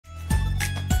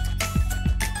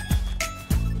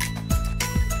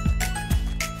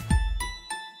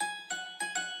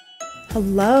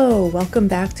Hello, welcome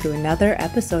back to another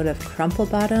episode of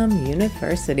Crumplebottom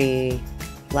University.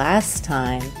 Last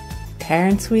time,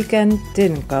 Parents' Weekend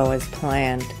didn't go as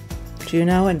planned.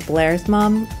 Juno and Blair's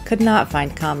mom could not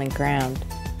find common ground.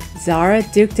 Zara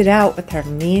duked it out with her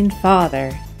mean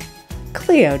father.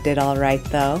 Cleo did alright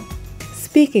though.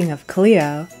 Speaking of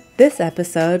Cleo, this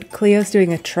episode, Cleo's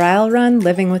doing a trial run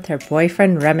living with her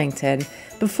boyfriend Remington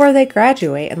before they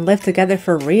graduate and live together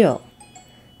for real.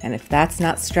 And if that's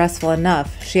not stressful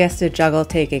enough, she has to juggle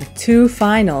taking 2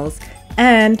 finals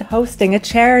and hosting a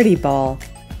charity ball.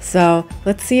 So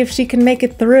let's see if she can make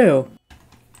it through.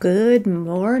 Good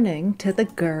morning to the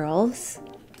girls.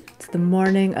 It's the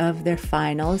morning of their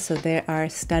finals, so they are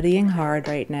studying hard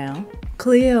right now.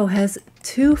 Cleo has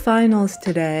 2 finals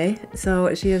today,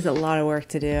 so she has a lot of work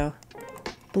to do.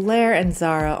 Blair and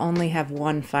Zara only have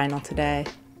 1 final today.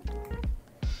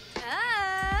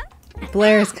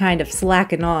 Blair is kind of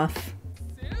slacking off.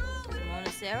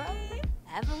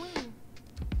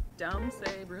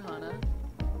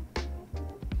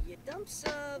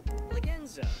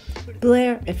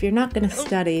 Blair, if you're not gonna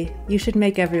study, you should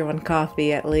make everyone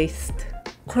coffee at least.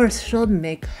 Of course, she'll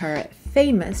make her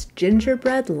famous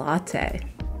gingerbread latte.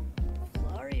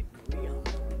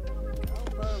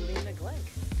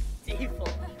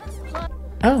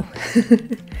 Oh,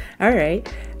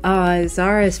 alright.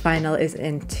 Zara's final is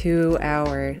in 2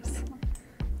 hours.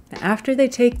 After they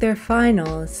take their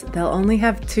finals, they'll only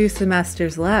have 2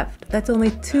 semesters left. That's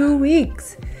only 2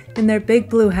 weeks in their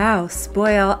big blue house.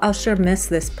 Boy, I'll sure miss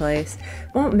this place.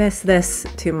 Won't miss this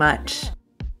too much.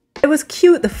 It was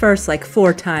cute the first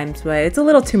 4 times, but it's a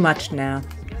little too much now.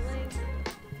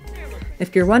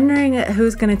 If you're wondering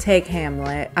who's gonna take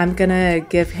Hamlet, I'm gonna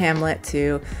give Hamlet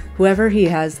to whoever he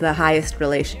has the highest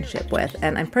relationship with,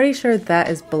 and I'm pretty sure that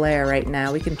is Blair right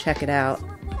now. We can check it out.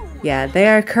 Yeah, they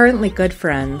are currently good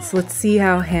friends. Let's see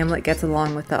how Hamlet gets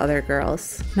along with the other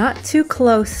girls. Not too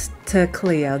close to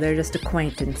Cleo, they're just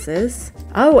acquaintances.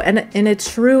 Oh, and in a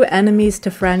true enemies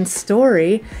to friends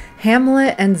story,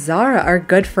 Hamlet and Zara are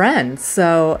good friends,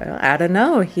 so I don't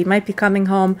know, he might be coming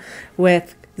home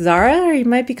with Zara, or he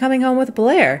might be coming home with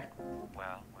Blair.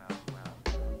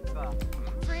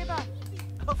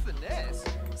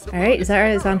 Alright,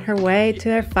 Zara is on her way to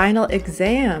her final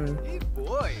exam.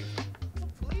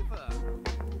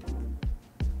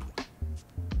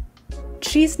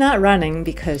 She's not running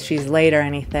because she's late or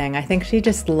anything. I think she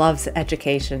just loves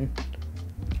education.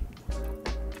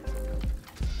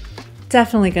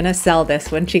 Definitely gonna sell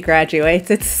this when she graduates.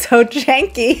 It's so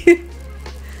janky.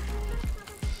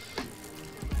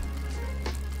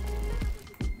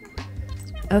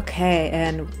 Okay,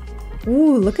 and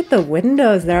ooh, look at the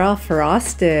windows. They're all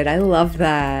frosted. I love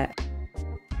that.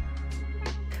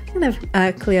 I'm gonna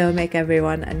have Cleo make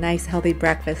everyone a nice healthy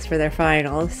breakfast for their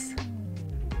finals.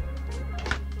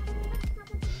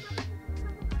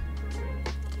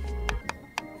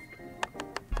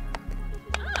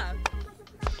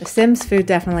 The Sims food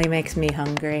definitely makes me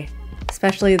hungry,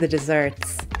 especially the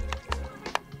desserts.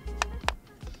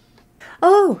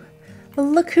 Oh! Well,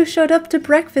 look who showed up to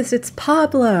breakfast. It's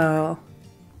Pablo.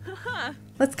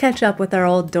 Let's catch up with our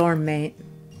old dorm mate.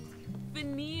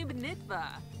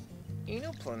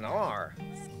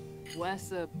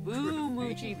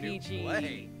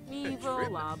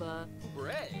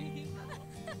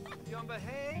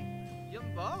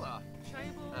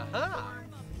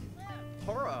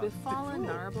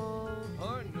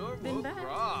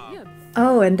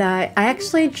 Oh, and I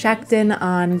actually checked in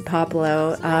on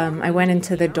Pablo. I went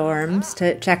into the dorms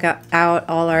to check out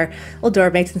all our old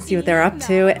dorm mates and see what they're up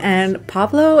to, and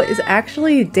Pablo is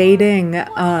actually dating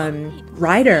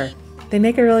Ryder. They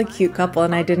make a really cute couple,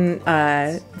 and I didn't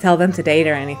tell them to date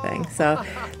or anything, so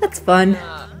that's fun.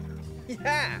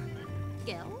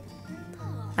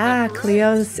 Ah,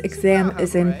 Cleo's exam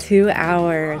is in 2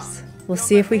 hours. We'll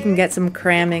see if we can get some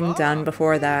cramming done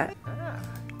before that.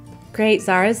 Great,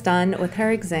 Zara's done with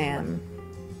her exam.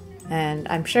 And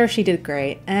I'm sure she did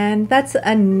great. And that's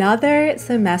another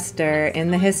semester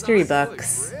in the history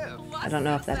books. I don't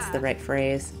know if that's the right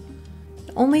phrase.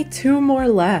 Only 2 more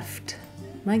left.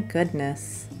 My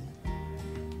goodness.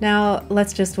 Now,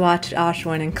 let's just watch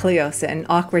Ashwin and Cleo sit in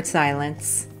awkward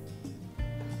silence.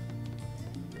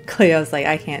 Cleo's like,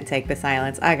 I can't take the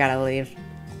silence. I gotta leave.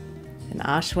 And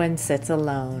Ashwin sits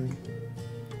alone.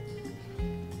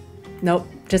 Nope,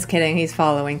 just kidding. He's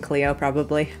following Cleo,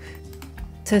 probably.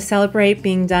 To celebrate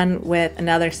being done with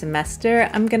another semester,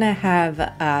 I'm gonna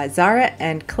have Zara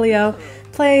and Cleo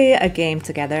play a game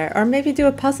together, or maybe do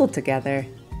a puzzle together.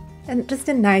 And just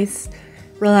a nice,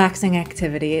 relaxing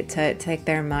activity to take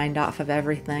their mind off of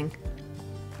everything.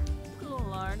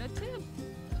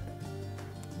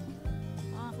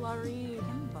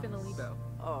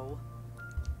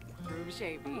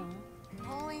 JB.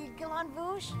 Only come on,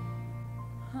 Voosh.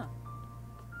 Huh.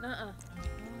 Nuh-uh.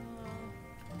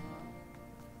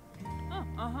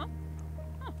 Uh-huh.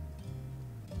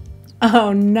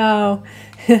 Oh no.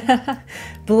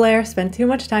 Blair spent too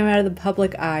much time out of the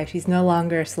public eye. She's no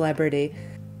longer a celebrity.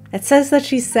 It says that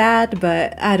she's sad,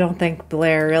 but I don't think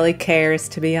Blair really cares,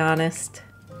 to be honest.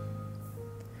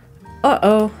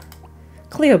 Uh-oh.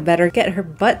 Cleo better get her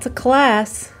butt to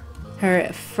class.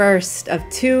 Her first of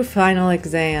 2 final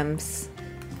exams.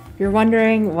 If you're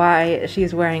wondering why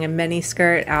she's wearing a mini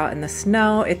skirt out in the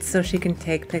snow, it's so she can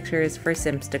take pictures for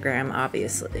Simstagram,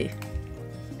 obviously.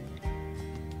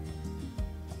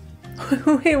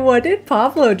 Wait, what did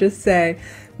Pablo just say?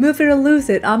 Move it or lose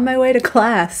it, on my way to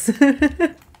class.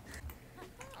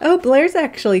 Oh, Blair's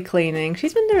actually cleaning.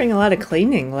 She's been doing a lot of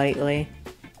cleaning lately.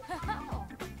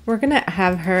 We're gonna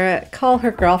have her call her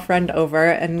girlfriend over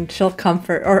and she'll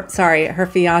comfort, or sorry, her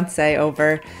fiance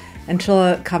over, and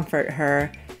she'll comfort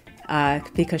her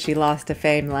because she lost a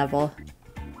fame level.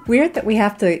 Weird that we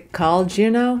have to call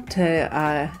Juno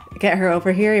to get her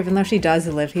over here, even though she does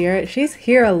live here. She's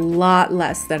here a lot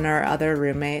less than our other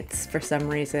roommates for some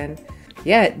reason.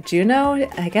 Yeah, Juno,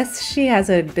 I guess she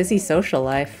has a busy social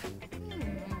life.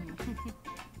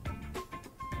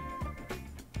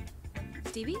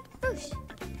 Stevie? Whoosh.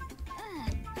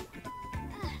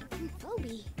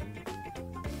 Phoebe.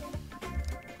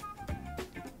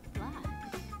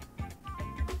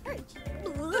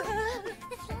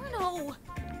 No.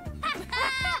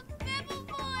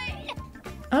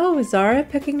 Oh, Zara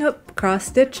picking up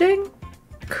cross-stitching?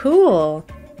 Cool.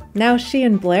 Now she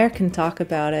and Blair can talk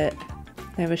about it.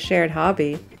 They have a shared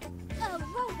hobby.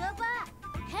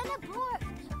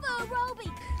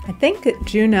 I think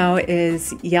Juno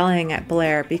is yelling at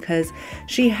Blair because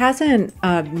she hasn't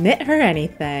knit her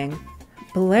anything.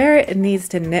 Blair needs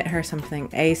to knit her something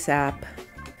ASAP.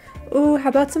 Ooh, how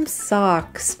about some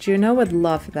socks? Juno would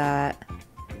love that.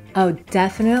 Oh,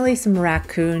 definitely some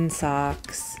raccoon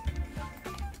socks.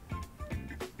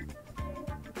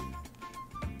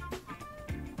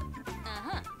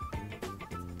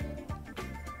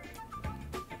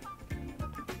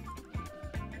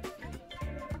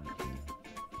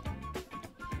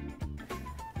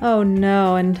 Oh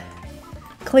no, and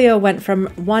Cleo went from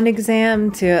one exam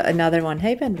to another one.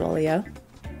 Hey, Benvolio.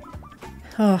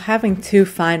 Oh, having 2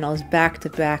 finals back to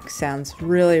back sounds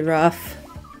really rough.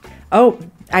 Oh,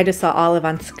 I just saw Olive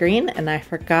on screen and I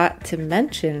forgot to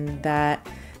mention that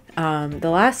the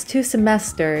last 2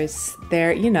 semesters,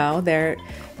 their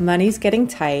money's getting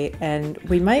tight and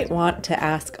we might want to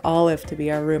ask Olive to be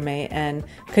our roommate and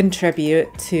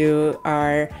contribute to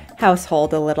our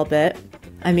household a little bit.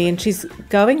 I mean, she's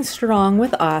going strong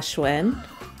with Ashwin,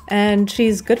 and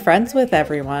she's good friends with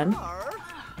everyone.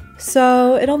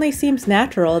 So it only seems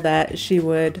natural that she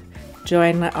would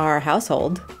join our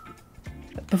household.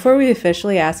 Before we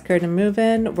officially ask her to move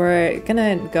in, we're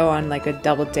gonna go on like a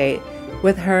double date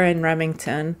with her in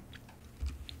Remington.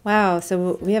 Wow,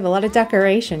 so we have a lot of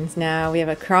decorations now. We have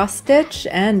a cross stitch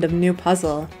and a new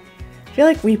puzzle. I feel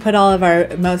like we put all of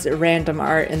our most random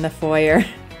art in the foyer.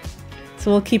 So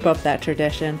we'll keep up that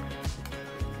tradition.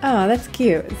 Oh, that's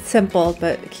cute. It's simple,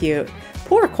 but cute.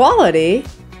 Poor quality?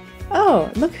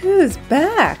 Oh, look who's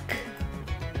back.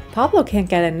 Pablo can't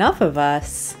get enough of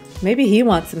us. Maybe he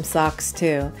wants some socks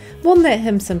too. We'll knit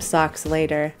him some socks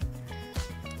later.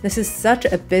 This is such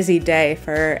a busy day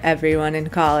for everyone in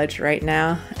college right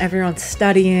now. Everyone's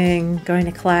studying, going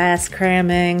to class,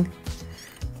 cramming.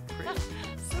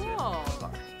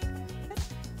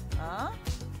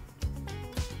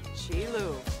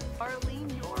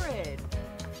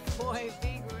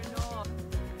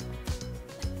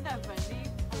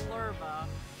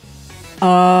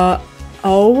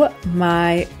 Oh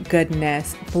my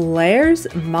goodness.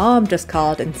 Blair's mom just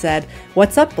called and said,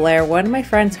 "What's up, Blair? One of my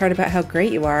friends heard about how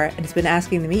great you are and has been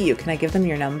asking to meet you. Can I give them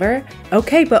your number?"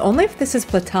 Okay, but only if this is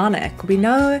platonic. We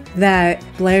know that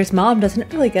Blair's mom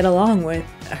doesn't really get along with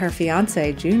her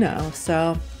fiance, Juno,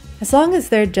 so as long as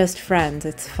they're just friends,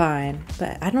 it's fine.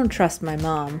 But I don't trust my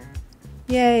mom.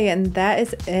 Yay, and that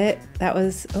is it. That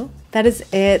is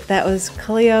it. That was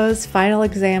Cleo's final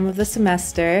exam of the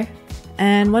semester.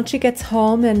 And once she gets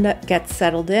home and gets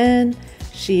settled in,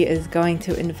 she is going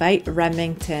to invite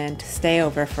Remington to stay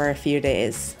over for a few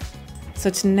days. So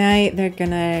tonight they're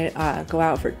gonna go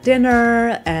out for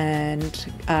dinner and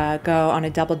go on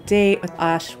a double date with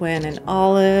Ashwin and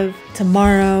Olive.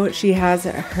 Tomorrow she has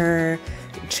her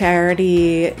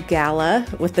charity gala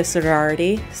with the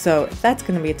sorority, so that's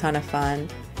gonna be a ton of fun.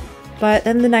 But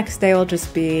then the next day will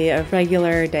just be a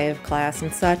regular day of class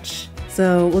and such.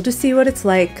 So we'll just see what it's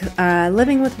like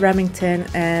living with Remington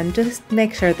and just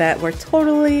make sure that we're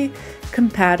totally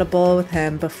compatible with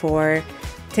him before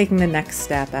taking the next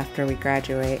step after we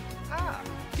graduate.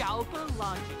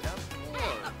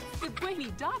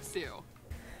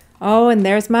 Oh, and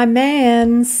there's my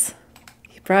mans.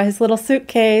 He brought his little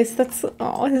suitcase. That's,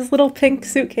 oh, his little pink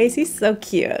suitcase. He's so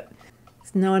cute.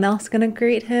 Is no one else gonna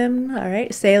greet him? All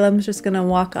right, Salem's just gonna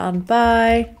walk on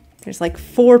by. There's like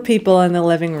 4 people in the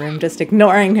living room just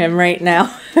ignoring him right now.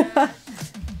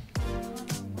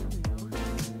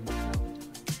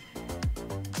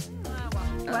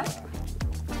 What?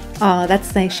 Oh,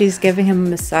 that's nice. She's giving him a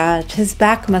massage. His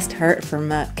back must hurt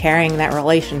from carrying that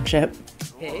relationship.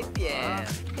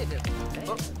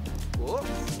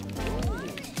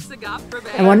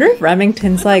 I wonder if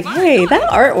Remington's like, hey, that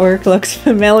artwork looks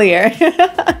familiar.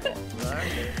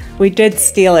 We did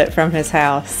steal it from his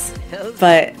house,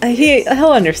 but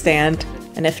he'll understand.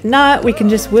 And if not, we can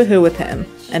just woohoo with him,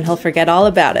 and he'll forget all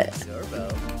about it.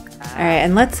 Alright,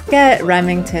 and let's get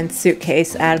Remington's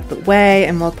suitcase out of the way,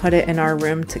 and we'll put it in our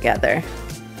room together.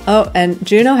 Oh, and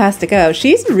Juno has to go.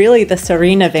 She's really the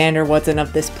Serena Vanderwoodsen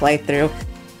of this playthrough.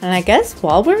 And I guess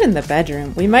while we're in the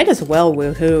bedroom, we might as well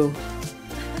woohoo.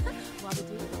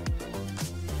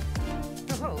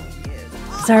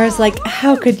 Zara's like,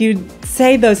 how could you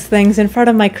say those things in front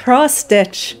of my cross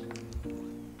stitch?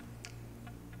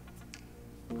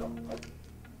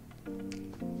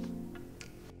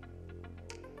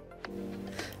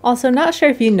 Also, not sure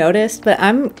if you noticed, but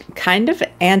I'm kind of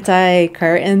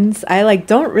anti-curtains. I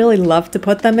don't really love to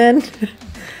put them in.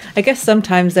 I guess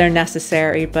sometimes they're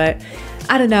necessary, but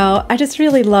I don't know. I just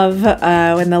really love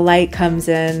when the light comes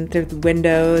in through the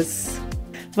windows.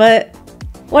 But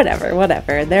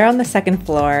whatever. They're on the 2nd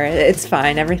floor. It's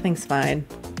fine. Everything's fine.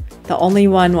 The only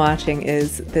one watching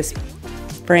is this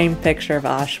framed picture of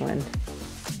Ashwin.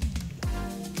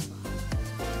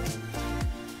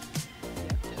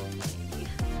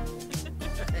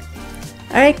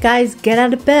 Alright guys, get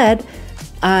out of bed.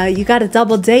 You got a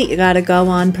double date you gotta go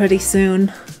on pretty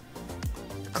soon.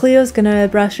 Cleo's gonna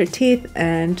brush her teeth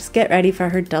and just get ready for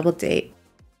her double date.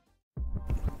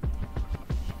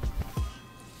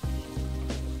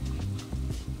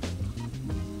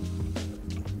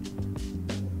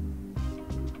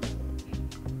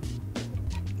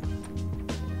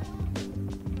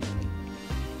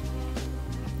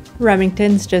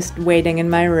 Remington's just waiting in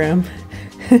my room.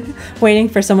 Waiting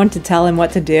for someone to tell him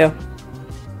what to do.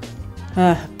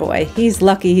 Oh boy, he's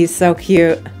lucky he's so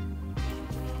cute.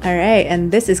 Alright,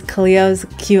 and this is Cleo's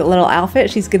cute little outfit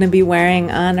she's gonna be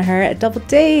wearing on her double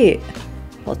date.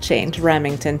 We'll change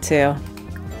Remington too.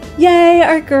 Yay,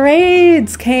 our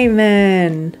grades came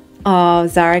in! Oh,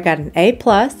 Zara got an A+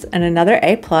 and another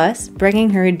A+, bringing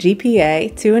her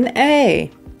GPA to an A.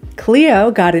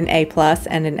 Cleo got an A+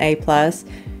 and an A+,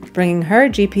 bringing her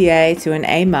GPA to an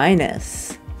A-.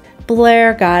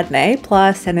 Blair got an A+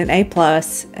 and an A+,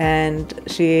 and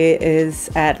she is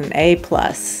at an A+.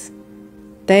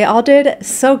 They all did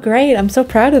so great. I'm so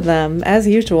proud of them, as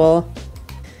usual.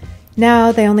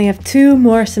 Now they only have 2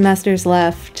 more semesters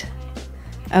left.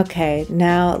 Okay,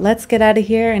 now let's get out of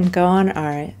here and go on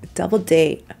our double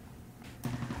date.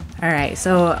 Alright,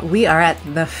 so we are at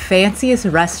the fanciest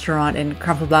restaurant in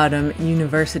Crumplebottom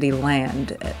University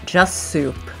land. Just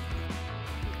Soup.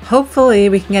 Hopefully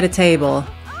we can get a table.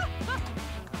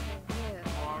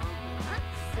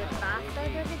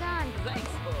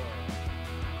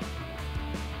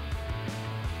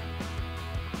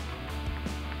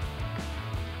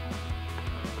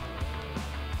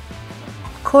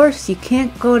 Of course, you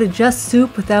can't go to Just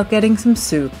Soup without getting some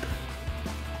soup.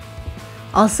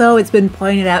 Also, it's been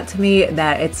pointed out to me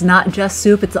that it's not just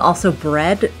soup, it's also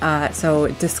bread, so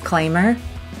disclaimer.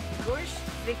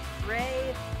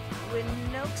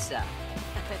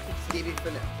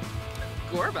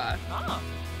 Gorba.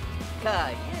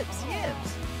 Yips.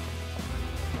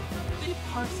 The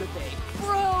Parsafe.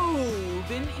 Bro,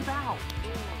 bin ibao.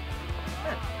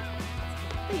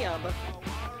 Yamba.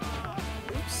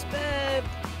 Oops, babe.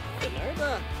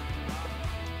 Minerva.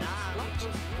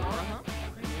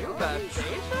 Yuba,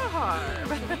 Facia Harb.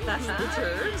 The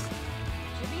turds.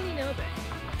 Jimini Nobe.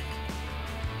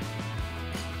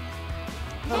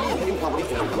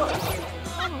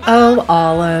 Oh,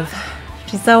 Olive.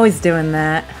 She's always doing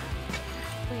that.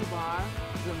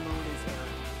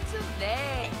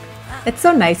 It's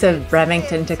so nice of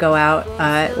Remington to go out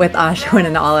with Ashwin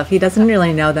and Olive. He doesn't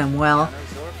really know them well.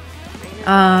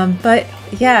 But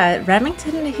yeah,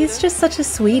 Remington, he's just such a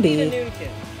sweetie.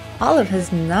 Olive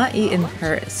has not eaten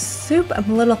her soup. I'm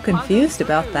a little confused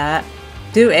about that.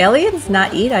 Do aliens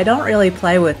not eat? I don't really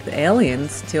play with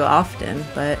aliens too often,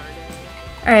 but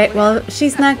Alright, well,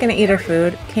 she's not gonna eat her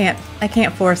food. I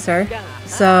can't force her.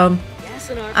 So,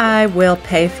 I will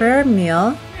pay for her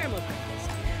meal.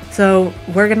 So,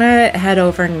 we're gonna head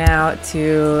over now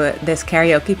to this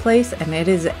karaoke place, and it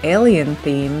is alien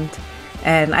themed.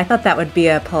 And I thought that would be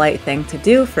a polite thing to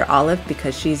do for Olive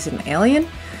because she's an alien,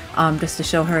 just to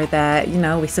show her that, you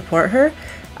know, we support her.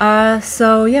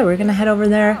 So yeah, we're gonna head over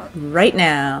there right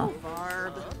now.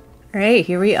 Alright,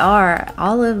 here we are.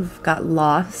 Olive got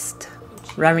lost.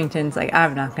 Remington's like,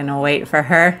 I'm not gonna wait for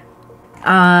her.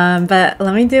 But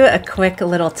let me do a quick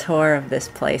little tour of this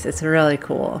place. It's really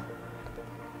cool.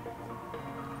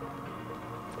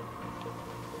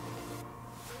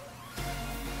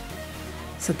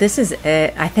 So this is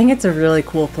it. I think it's a really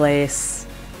cool place.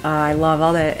 I love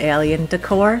all the alien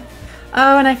decor.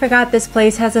 Oh, and I forgot this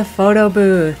place has a photo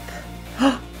booth.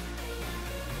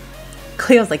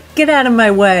 Cleo's like, get out of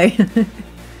my way.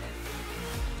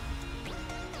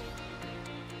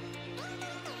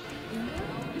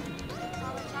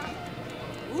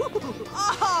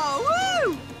 Oh,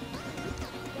 woo!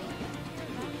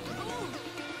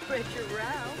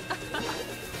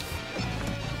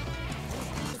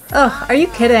 Oh, are you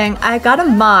kidding? I got a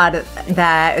mod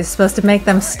that is supposed to make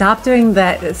them stop doing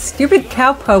that stupid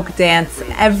cowpoke dance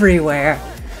everywhere.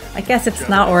 I guess it's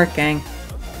not working.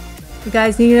 You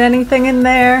guys need anything in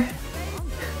there?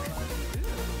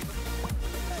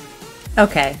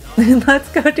 Okay, let's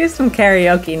go do some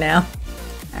karaoke now.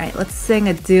 Alright, let's sing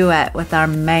a duet with our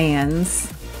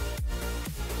mans.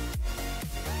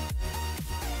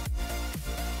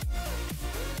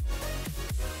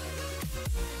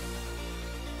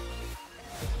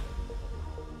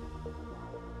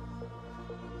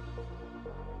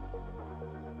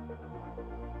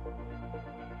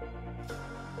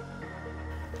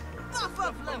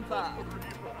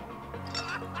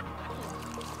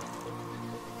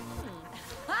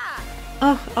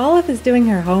 Oh, Olive is doing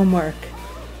her homework.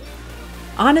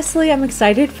 Honestly, I'm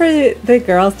excited for the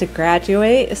girls to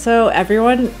graduate, so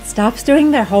everyone stops doing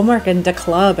their homework in the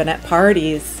club and at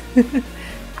parties.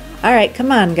 Alright,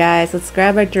 come on guys, let's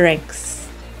grab our drinks.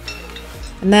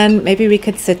 And then maybe we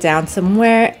could sit down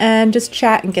somewhere and just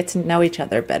chat and get to know each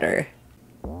other better.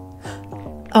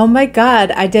 Oh my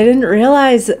god, I didn't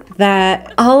realize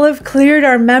that Olive cleared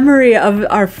our memory of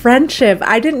our friendship.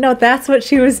 I didn't know that's what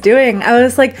she was doing. I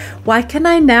was like, why can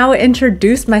I now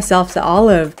introduce myself to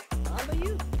Olive?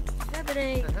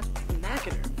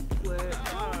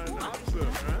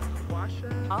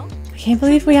 I can't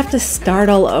believe we have to start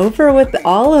all over with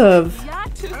Olive.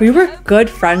 We were good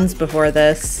friends before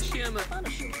this.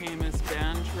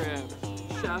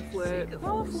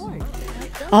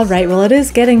 Alright, well it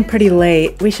is getting pretty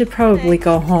late. We should probably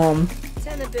go home.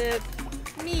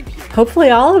 Hopefully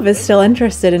Olive is still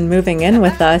interested in moving in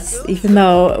with us, even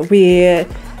though we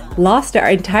lost our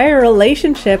entire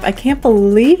relationship. I can't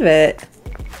believe it.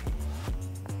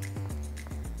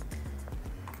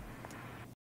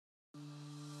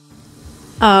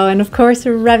 Oh, and of course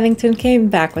Remington came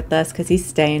back with us because he's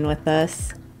staying with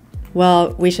us.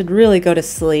 Well, we should really go to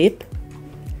sleep.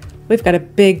 We've got a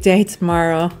big day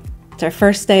tomorrow. It's our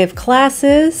first day of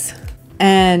classes,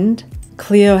 and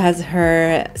Cleo has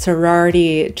her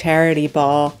sorority charity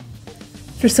ball.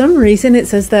 For some reason it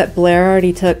says that Blair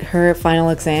already took her final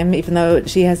exam even though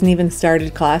she hasn't even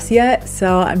started class yet,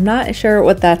 so I'm not sure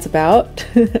what that's about.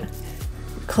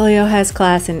 Cleo has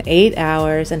class in 8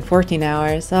 hours and 14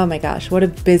 hours. Oh my gosh, what a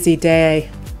busy day.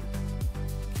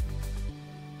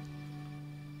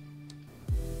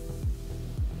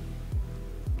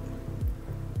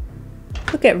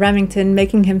 Look at Remington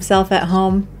making himself at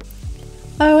home.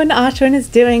 Oh, and Ashwin is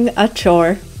doing a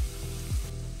chore.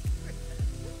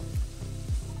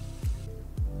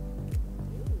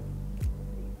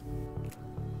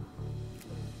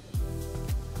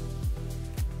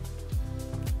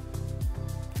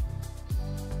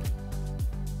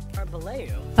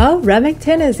 Oh,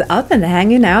 Remington is up and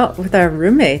hanging out with our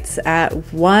roommates at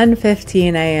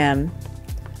 1:15 a.m.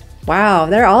 Wow,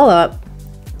 they're all up.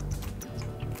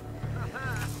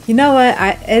 You know what?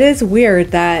 It is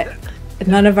weird that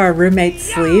none of our roommates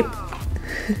sleep,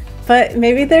 but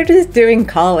maybe they're just doing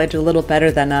college a little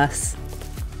better than us.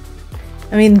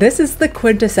 I mean, this is the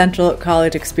quintessential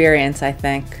college experience, I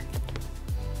think.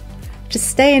 Just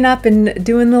staying up and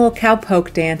doing the little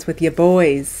cowpoke dance with your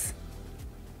boys.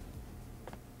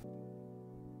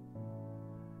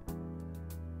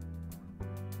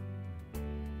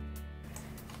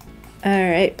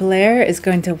 Alright, Blair is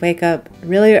going to wake up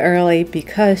really early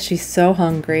because she's so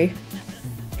hungry.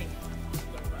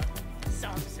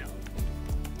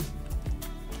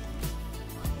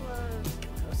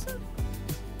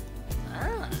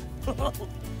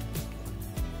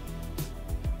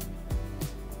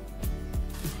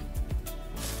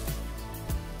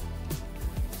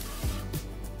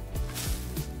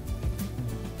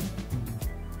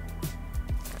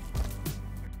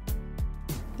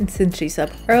 And since she's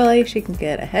up early, she can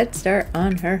get a head start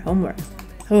on her homework.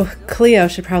 Oh, Cleo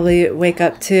should probably wake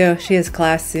up too. She has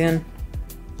class soon.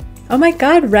 Oh my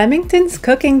god, Remington's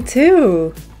cooking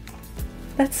too!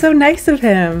 That's so nice of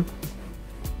him.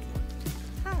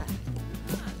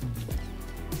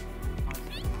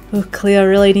 Oh, Cleo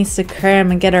really needs to cram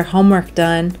and get her homework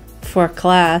done before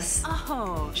class.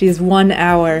 She has 1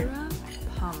 hour.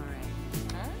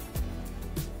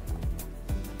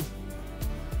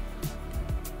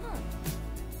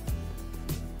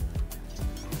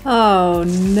 Oh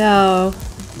no.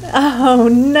 Oh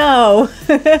no.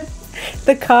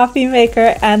 The coffee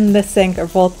maker and the sink are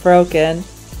both broken.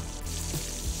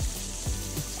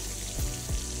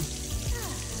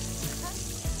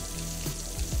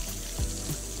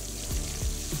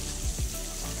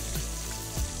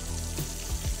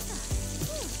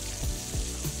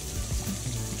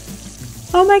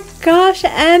 Oh my gosh,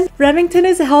 and Remington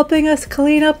is helping us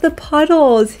clean up the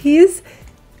puddles. He's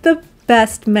the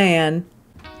best man.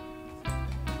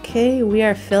 Okay, we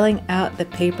are filling out the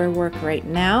paperwork right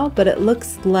now, but it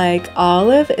looks like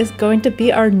Olive is going to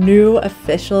be our new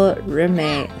official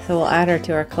roommate. So we'll add her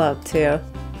to our club too.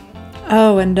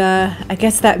 Oh, and I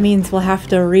guess that means we'll have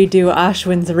to redo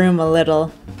Ashwin's room a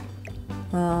little.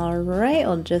 Alright,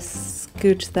 I'll just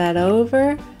scooch that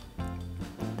over.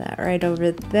 That right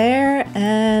over there,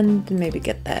 and maybe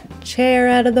get that chair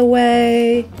out of the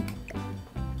way.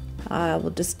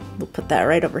 We'll put that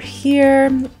right over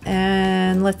here,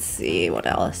 and let's see what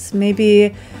else.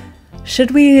 Maybe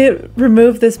should we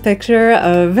remove this picture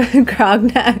of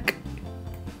Grognak,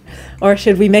 or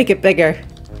should we make it bigger?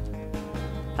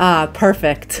 Ah,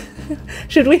 perfect.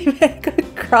 Should we make a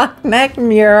Grognak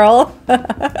mural?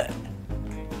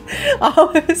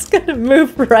 Olive's gonna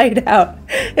move right out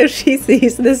if she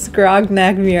sees this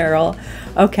Grognak mural.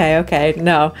 Okay,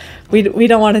 no. We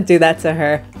don't want to do that to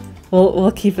her.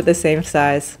 We'll keep it the same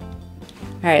size.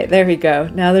 Alright, there we go.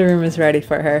 Now the room is ready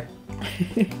for her.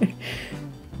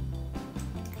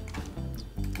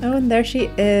 Oh, and there she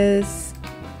is.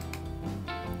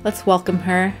 Let's welcome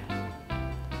her.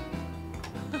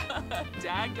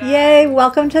 Yay,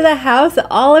 welcome to the house,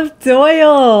 Olive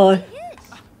Doyle!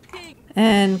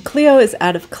 And Cleo is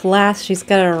out of class. She's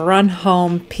got to run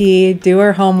home, pee, do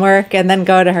her homework, and then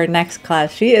go to her next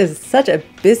class. She is such a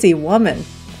busy woman.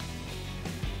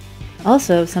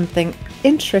 Also, something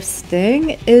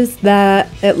interesting is that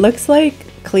it looks like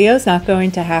Cleo's not going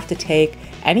to have to take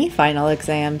any final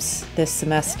exams this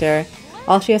semester.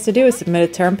 All she has to do is submit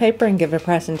a term paper and give a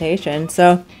presentation,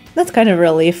 so that's kind of a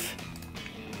relief.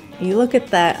 You look at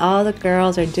that, all the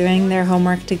girls are doing their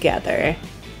homework together.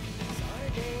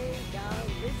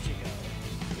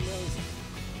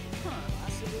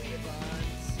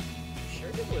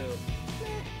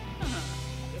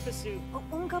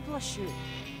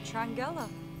 Trangella,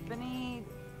 Beni,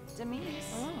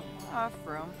 Demise,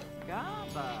 from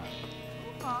Gaba,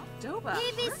 Doba,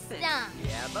 Babystam.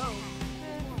 Yabo,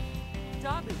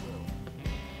 Dobby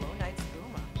Blue, Monet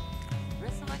Skuma,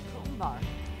 Bristlet Kumbar,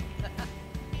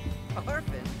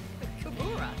 Orphan,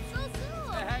 Kabura,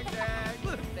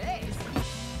 Blue Face.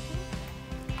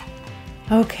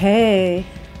 Okay.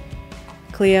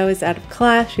 Cleo is out of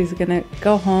class. She's gonna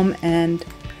go home and...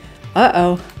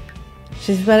 Uh-oh.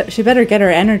 She better get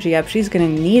her energy up. She's gonna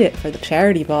need it for the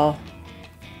charity ball.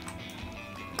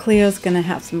 Cleo's gonna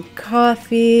have some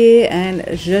coffee and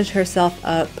zhuzh herself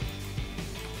up.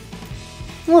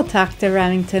 We'll talk to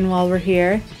Remington while we're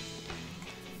here.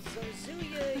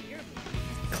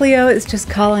 Cleo is just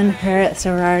calling her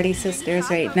sorority sisters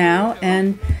right now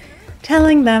and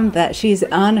telling them that she's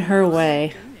on her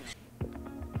way.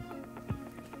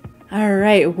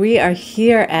 Alright, we are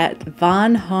here at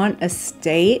Von Haunt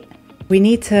Estate. We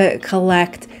need to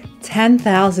collect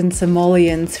 10,000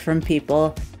 simoleons from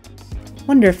people.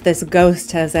 Wonder if this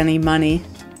ghost has any money.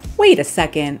 Wait a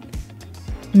second.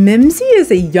 Minseo is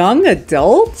a young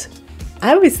adult?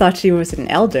 I always thought she was an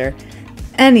elder.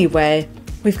 Anyway,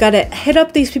 we've got to hit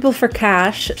up these people for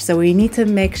cash, so we need to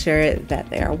make sure that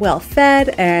they are well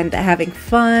fed and having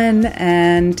fun,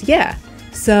 and yeah.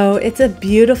 So it's a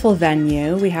beautiful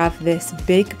venue. We have this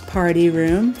big party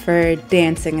room for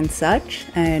dancing and such,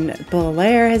 and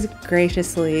Blair has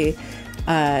graciously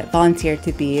volunteered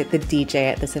to be the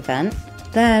DJ at this event.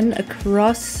 Then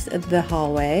across the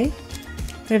hallway,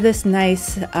 we have this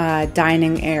nice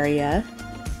dining area.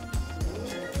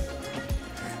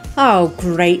 Oh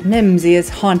great, Minseo is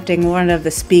haunting one of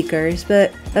the speakers,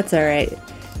 but that's alright.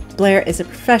 Blair is a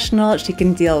professional, she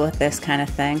can deal with this kind of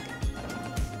thing.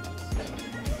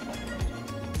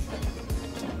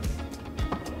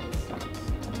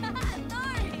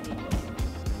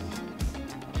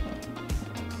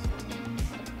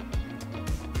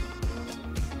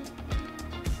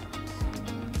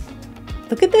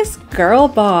 Look at this girl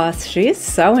boss. She is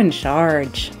so in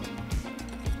charge.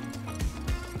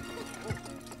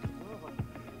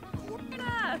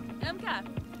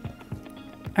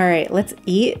 Alright, let's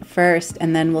eat first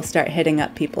and then we'll start hitting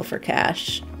up people for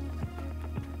cash.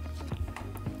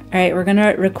 Alright, we're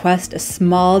gonna request a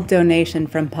small donation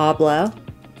from Pablo.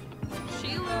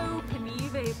 Shilo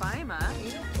Panive Baima.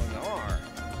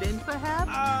 Binfahab.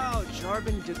 Oh,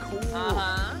 Jarbin Decor.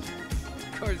 Uh-huh.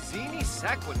 Corzini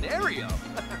Saquinario.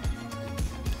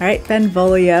 Alright,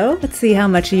 Benvolio, let's see how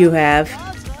much you have.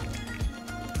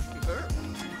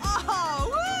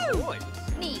 Oh,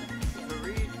 woo! Me.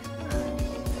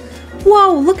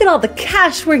 Whoa, look at all the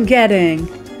cash we're getting!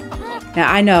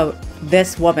 Now, I know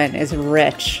this woman is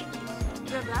rich.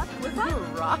 Was that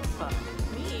Rafa?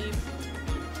 Me.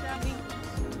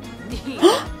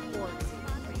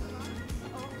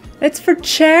 It's for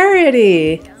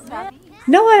charity!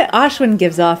 You know what? Ashwin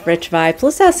gives off rich vibes.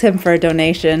 Let's ask him for a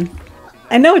donation.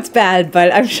 I know it's bad,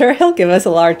 but I'm sure he'll give us a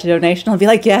large donation. He'll be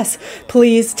like, yes,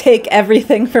 please take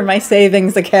everything from my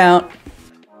savings account.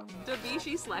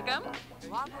 Dabishi Slekam?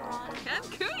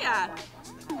 Kuya!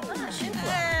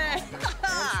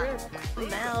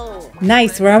 Mel.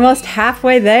 Nice, we're almost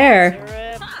halfway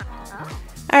there.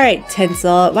 Alright,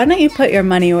 Tinsel, why don't you put your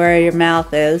money where your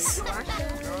mouth is?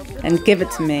 And give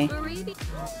it to me.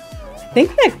 I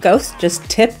think that ghost just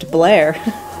tipped Blair.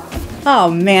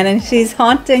 Oh man, and she's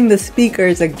haunting the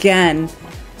speakers again.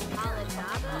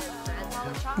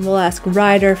 We'll ask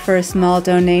Ryder for a small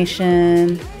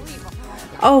donation.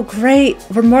 Oh great,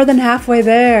 we're more than halfway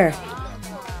there.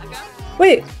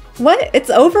 Wait, what? It's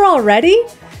over already?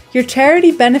 Your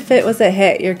charity benefit was a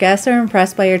hit. Your guests are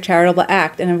impressed by your charitable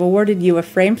act and have awarded you a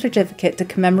framed certificate to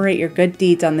commemorate your good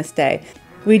deeds on this day.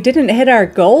 We didn't hit our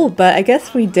goal, but I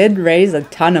guess we did raise a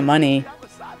ton of money.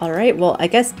 Alright, well, I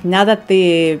guess now that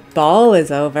the ball is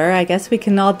over, I guess we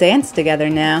can all dance together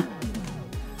now.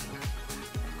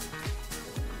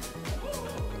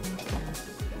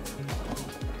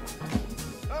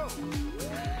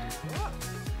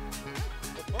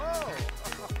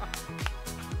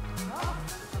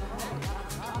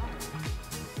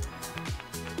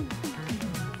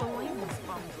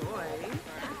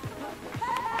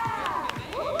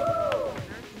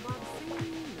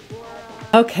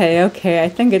 Okay, I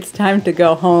think it's time to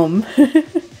go home.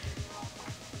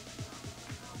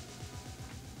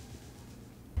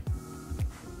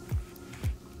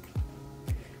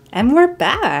 And we're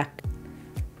back.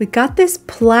 We got this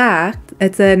plaque.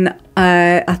 It's an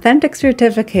authentic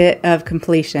certificate of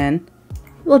completion.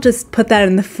 We'll just put that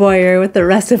in the foyer with the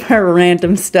rest of our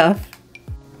random stuff.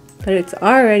 But it's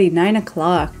already 9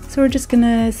 o'clock, so we're just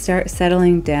gonna start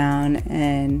settling down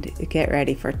and get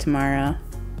ready for tomorrow.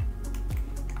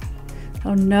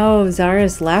 Oh no,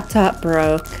 Zara's laptop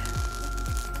broke.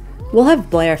 We'll have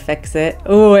Blair fix it.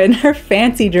 Oh, in her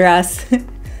fancy dress.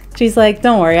 She's like,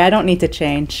 don't worry, I don't need to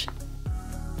change.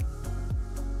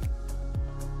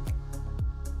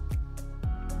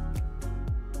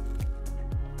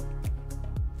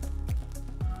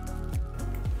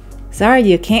 Zara,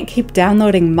 you can't keep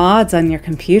downloading mods on your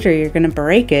computer. You're gonna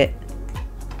break it.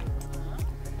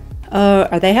 Oh,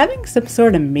 are they having some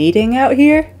sort of meeting out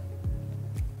here?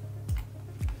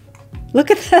 Look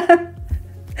at them!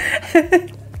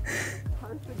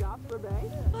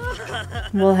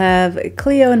 We'll have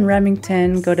Cleo and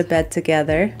Remington go to bed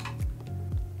together.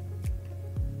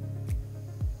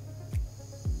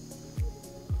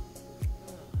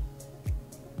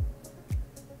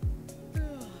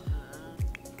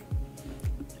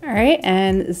 Alright,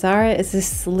 and Zara is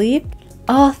asleep.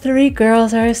 All 3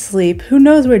 girls are asleep. Who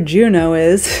knows where Juno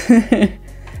is?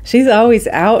 She's always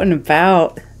out and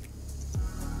about.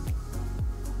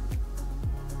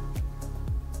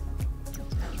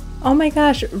 Oh my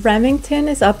gosh, Remington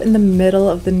is up in the middle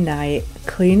of the night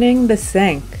cleaning the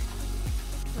sink.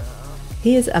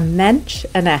 He is a mensch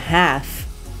and a half.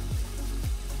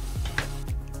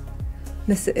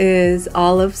 This is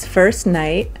Olive's first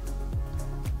night.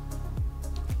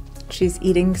 She's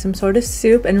eating some sort of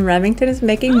soup and Remington is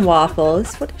making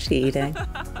waffles. What is she eating?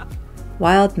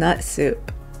 Wild nut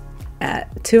soup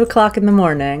at 2 o'clock in the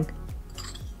morning.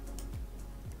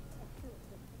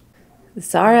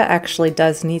 Zara actually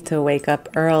does need to wake up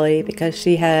early because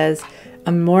she has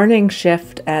a morning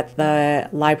shift at the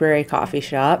library coffee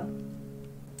shop.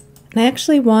 And I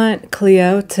actually want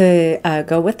Cleo to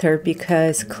go with her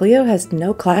because Cleo has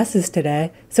no classes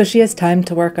today, so she has time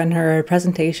to work on her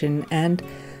presentation and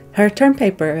her term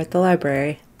paper at the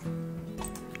library.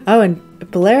 Oh,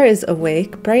 and Blair is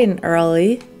awake bright and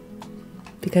early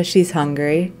because she's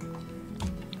hungry.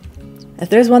 If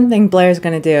there's one thing Blair's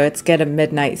gonna do, it's get a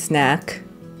midnight snack.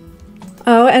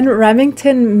 Oh, and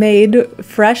Remington made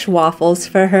fresh waffles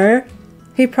for her.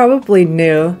 He probably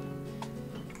knew.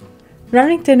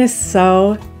 Remington is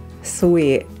so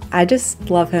sweet. I just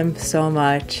love him so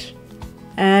much.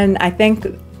 And I think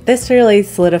this really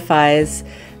solidifies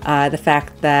the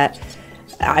fact that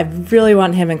I really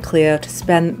want him and Cleo to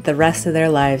spend the rest of their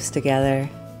lives together.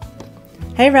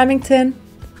 Hey, Remington.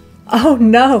 Oh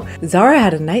no! Zara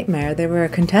had a nightmare. They were a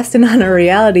contestant on a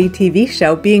reality TV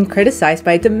show being criticized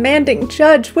by a demanding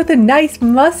judge with a nice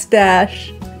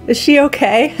mustache. Is she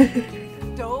okay?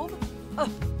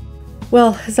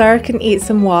 Well, Zara can eat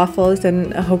some waffles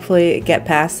and hopefully get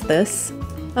past this.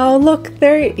 Oh look,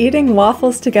 they're eating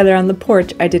waffles together on the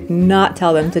porch. I did not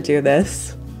tell them to do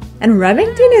this. And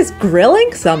Remington is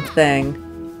grilling something.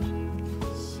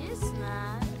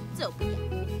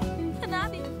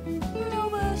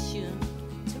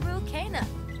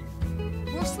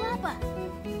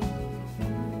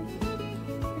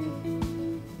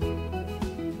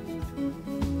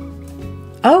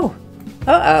 Oh,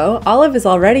 uh-oh, Olive is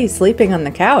already sleeping on the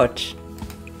couch.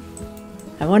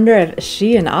 I wonder if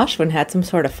she and Ashwin had some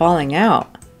sort of falling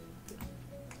out.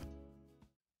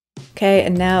 Okay,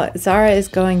 and now Zara is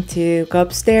going to go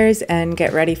upstairs and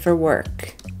get ready for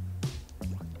work.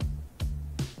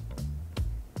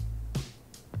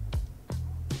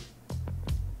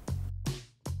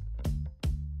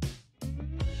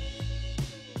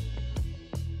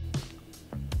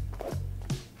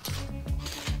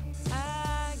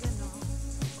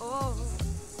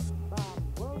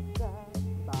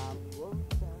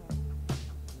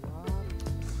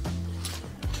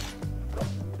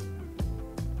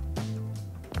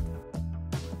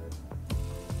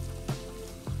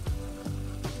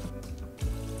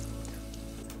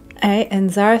 Alright, and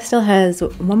Zara still has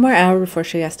one more hour before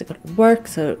she has to go to work,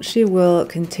 so she will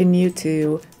continue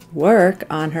to work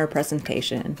on her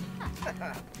presentation.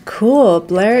 Cool,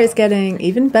 Blair is getting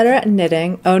even better at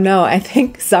knitting. Oh no, I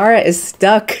think Zara is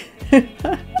stuck.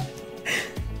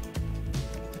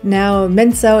 Now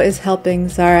Minseo is helping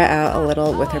Zara out a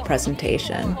little with her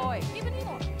presentation.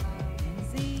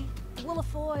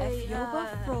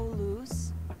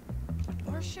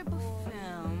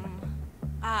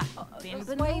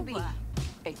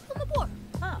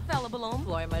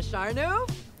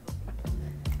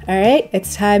 Alright,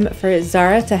 it's time for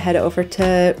Zara to head over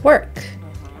to work.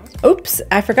 Oops,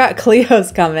 I forgot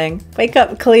Cleo's coming. Wake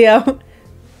up, Cleo.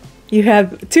 You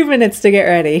have 2 minutes to get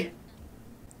ready.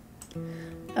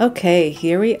 Okay,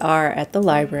 here we are at the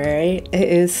library. It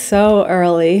is so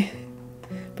early,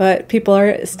 but people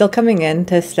are still coming in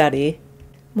to study.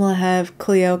 We'll have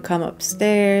Cleo come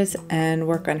upstairs and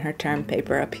work on her term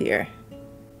paper up here.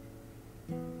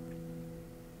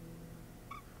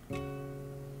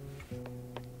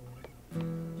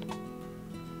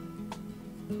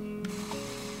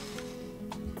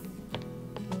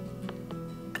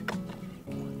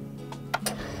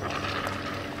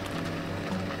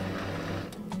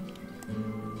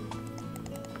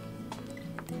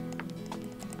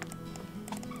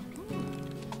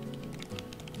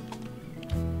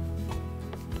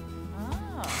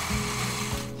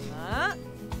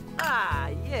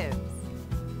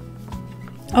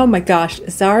 Oh my gosh,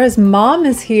 Zara's mom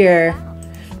is here.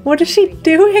 What is she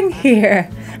doing here?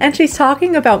 And she's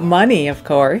talking about money, of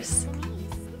course.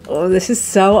 Oh, this is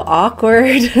so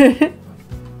awkward.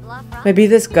 Maybe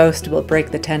this ghost will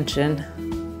break the tension.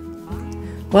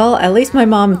 Well, at least my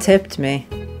mom tipped me.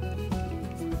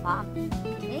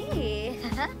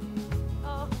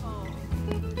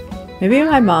 Maybe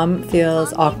my mom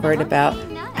feels awkward about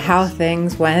how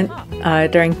things went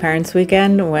during Parents'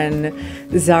 Weekend when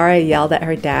Zara yelled at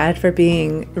her dad for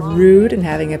being rude and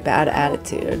having a bad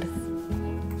attitude.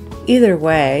 Either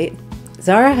way,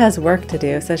 Zara has work to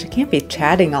do, so she can't be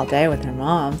chatting all day with her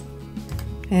mom.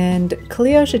 And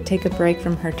Cleo should take a break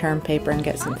from her term paper and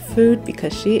get some food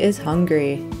because she is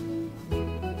hungry.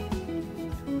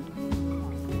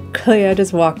 Cleo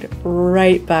just walked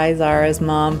right by Zara's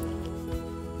mom.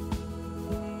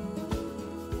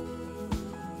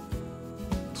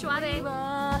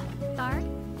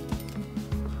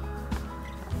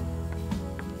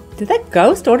 Did that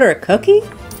ghost order a cookie?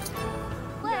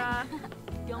 Yeah.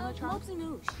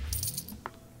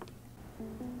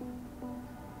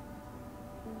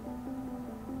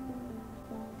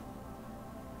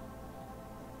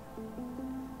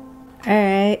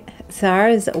 Alright,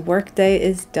 Zara's workday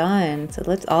is done, so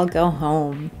let's all go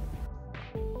home.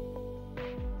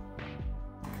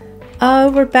 Oh,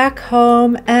 we're back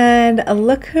home, and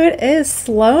look who it is!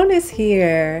 Sloane is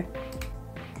here!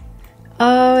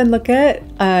 Oh, and look at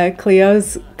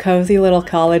Cleo's cozy little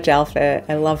college outfit.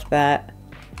 I love that.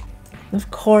 Of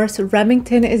course,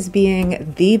 Remington is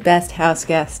being the best house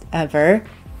guest ever,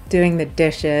 doing the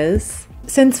dishes.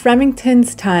 Since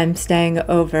Remington's time staying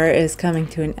over is coming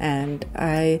to an end,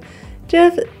 I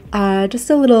have just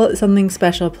a little something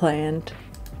special planned.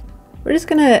 We're just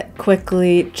gonna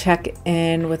quickly check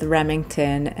in with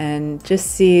Remington and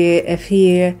just see if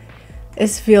he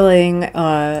is feeling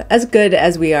as good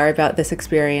as we are about this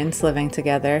experience living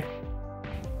together.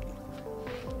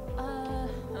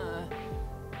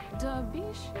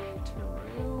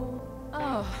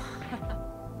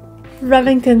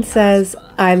 Remington says,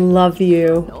 "I love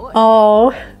you."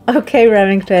 Oh, okay,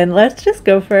 Remington. Let's just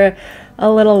go for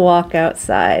a little walk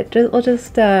outside. We'll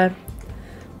just go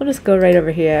right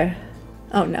over here.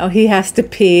 Oh no, he has to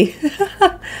pee.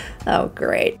 Oh,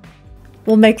 great.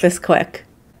 We'll make this quick.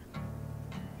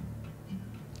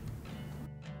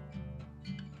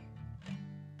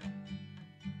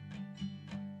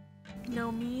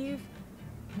 No me,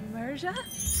 Merja?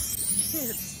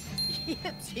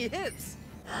 Yips.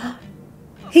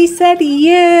 He said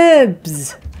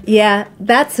yibs. Yeah,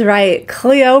 that's right.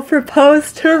 Cleo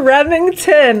proposed to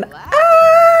Remington.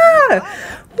 Ah!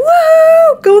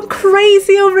 Woo! Going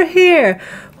crazy over here.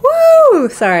 Woo!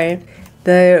 Sorry.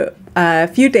 The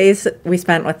few days we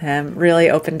spent with him really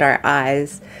opened our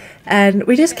eyes. And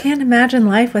we just can't imagine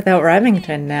life without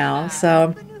Remington now.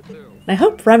 So I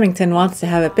hope Remington wants to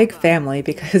have a big family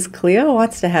because Cleo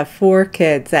wants to have 4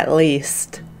 kids at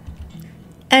least.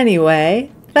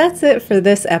 Anyway, that's it for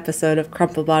this episode of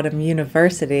Crumplebottom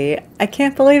University. I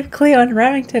can't believe Cleo and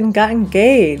Remington got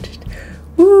engaged.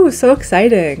 Woo, so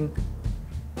exciting.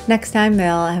 Next time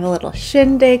they'll have a little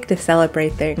shindig to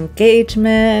celebrate their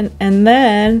engagement, and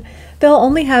then they'll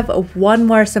only have 1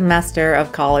 more semester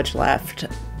of college left.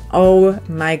 Oh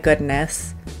my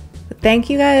goodness. Thank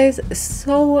you guys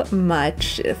so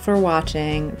much for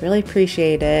watching. Really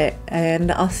appreciate it,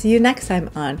 and I'll see you next time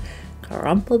on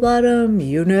Crumplebottom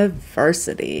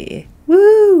University.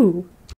 Woo!